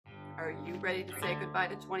Are you ready to say goodbye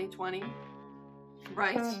to 2020?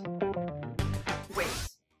 Right? Wait,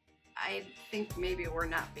 I think maybe we're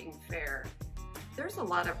not being fair. There's a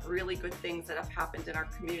lot of really good things that have happened in our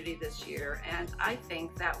community this year, and I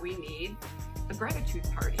think that we need a gratitude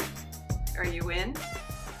party. Are you in?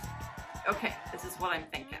 Okay, this is what I'm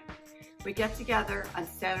thinking. We get together on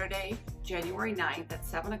Saturday, January 9th at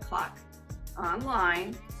 7 o'clock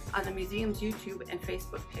online on the museum's YouTube and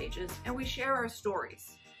Facebook pages, and we share our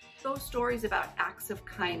stories. Those stories about acts of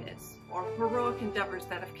kindness or heroic endeavors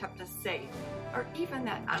that have kept us safe, or even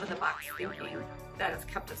that out-of-the-box thinking that has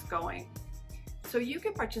kept us going. So you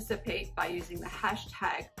can participate by using the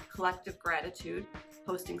hashtag collective gratitude,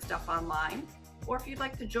 posting stuff online, or if you'd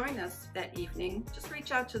like to join us that evening, just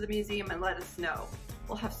reach out to the museum and let us know.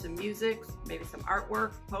 We'll have some music, maybe some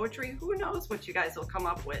artwork, poetry, who knows what you guys will come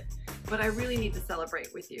up with. But I really need to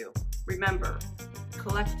celebrate with you. Remember,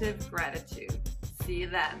 collective gratitude. See you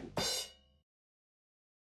then.